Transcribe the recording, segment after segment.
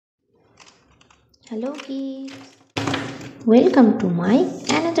Hello kids, welcome to my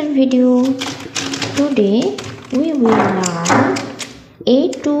another video. Today we will learn A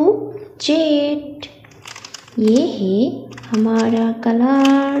to Z. ये है हमारा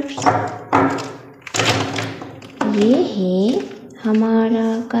colours, ये है हमारा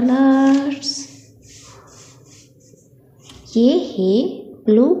कलर्स, ये है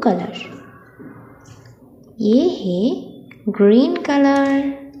ब्लू कलर, ये है green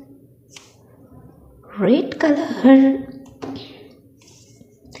colour, red colour,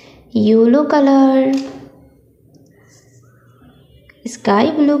 yellow colour,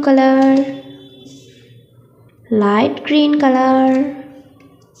 sky blue colour, light green colour,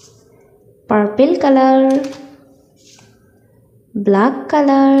 purple colour, black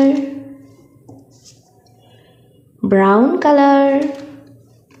colour, brown colour,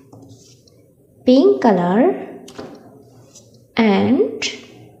 pink colour and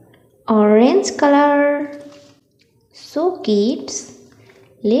orange color. So kids,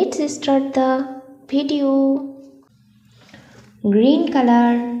 let's start the video. Green color,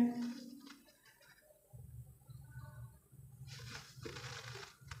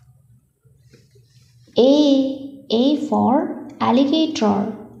 A for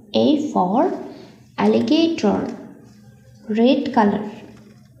alligator, A for alligator, red color.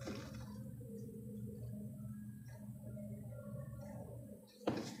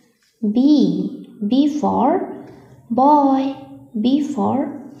 B for boy, B for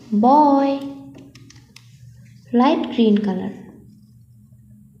boy, light green color.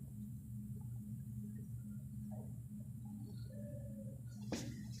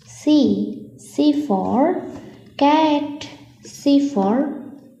 C for cat, C for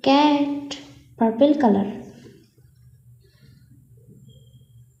cat, purple color.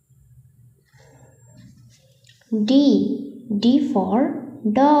 D for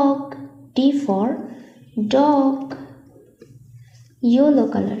dog, D for dog, yellow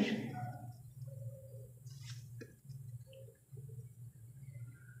color.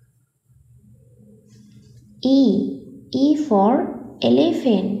 E for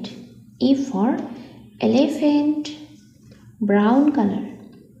elephant, E for elephant, brown color.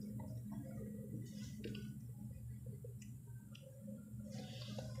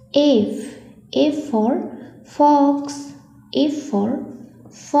 F for fox, F for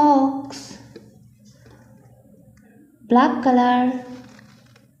fox, black color.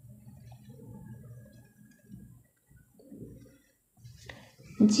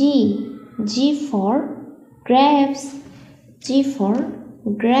 G for grapes, G for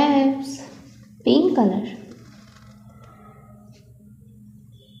grapes, pink color.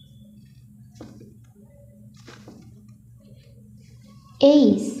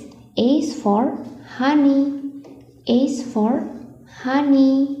 H for honey, H for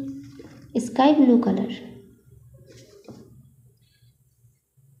honey, sky blue color.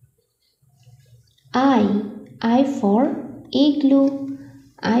 I for igloo,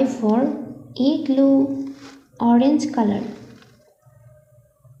 I for igloo, orange color.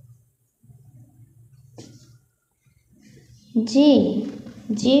 J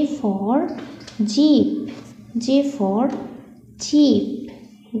for jeep, J for jeep,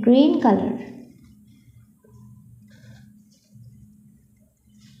 green color.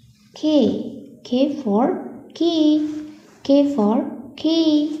 K for key, K for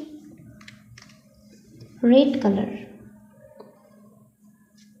key, red color.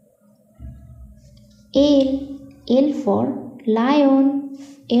 L for lion,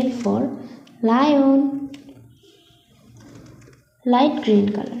 L for lion, light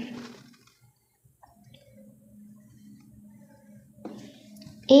green color.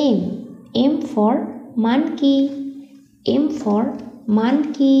 M for monkey, M for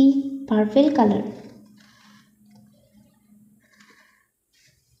monkey, purple color.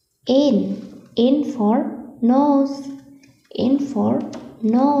 N for nose, N for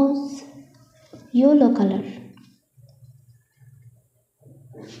nose, yellow color.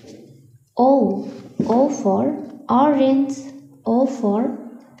 O for orange, O for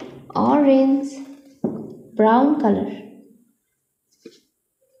orange, brown color.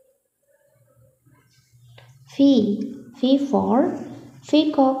 F for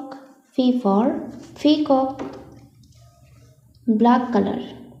peacock, F for peacock, black color.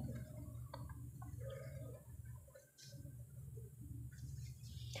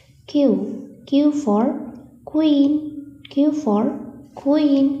 Q for queen, Q for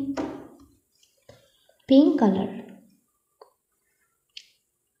queen, pink color.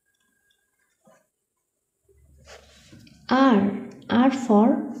 R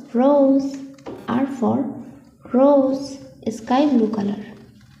for rose, R for rose, sky blue color.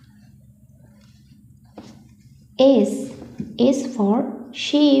 S for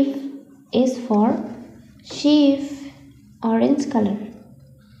sheep. S for sheep, orange color.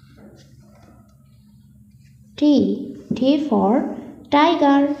 T for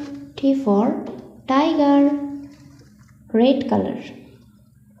tiger. T for tiger, red color.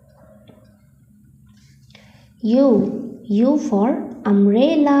 U for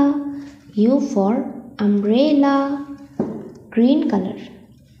umbrella. U for umbrella, green color.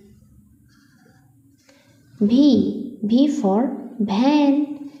 V for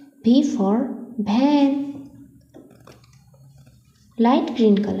van. V for van, light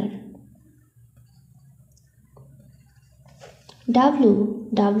green color.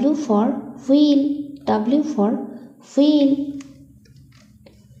 W for wheel. W for wheel,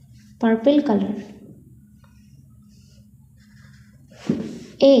 purple color.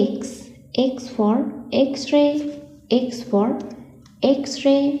 X for X-ray. X for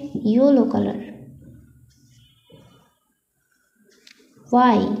X-ray, yellow color.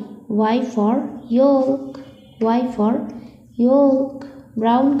 Y for yolk. Y for yolk,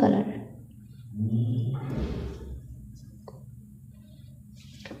 brown color.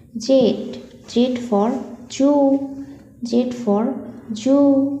 Z for zoo. Z for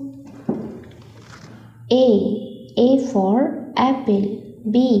zoo. A for apple.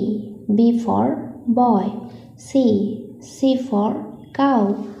 B for boy. C for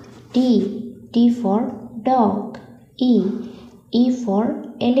cow. D for dog. E for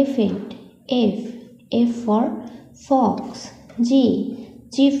elephant. F for fox.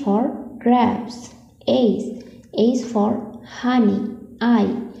 G for grapes. H for honey.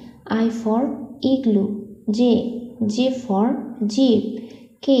 I for igloo. J for jeep.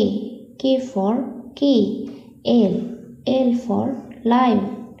 K for key. L for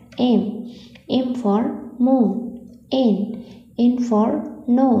lion. M for moon. N for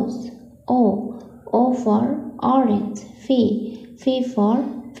nose. O for orange. F for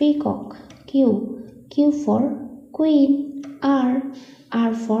peacock. Q for queen. R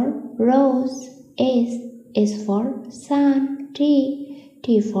for rose. S for sun. T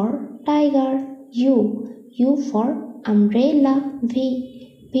for tiger. U for umbrella.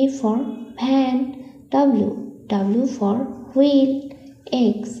 V for van. W for wheel.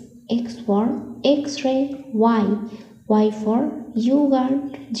 X for X-ray. Y for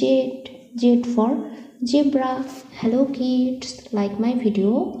yogurt. Z for zebra. Hello kids, like my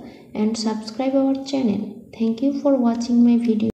video and subscribe our channel. Thank you for watching my video.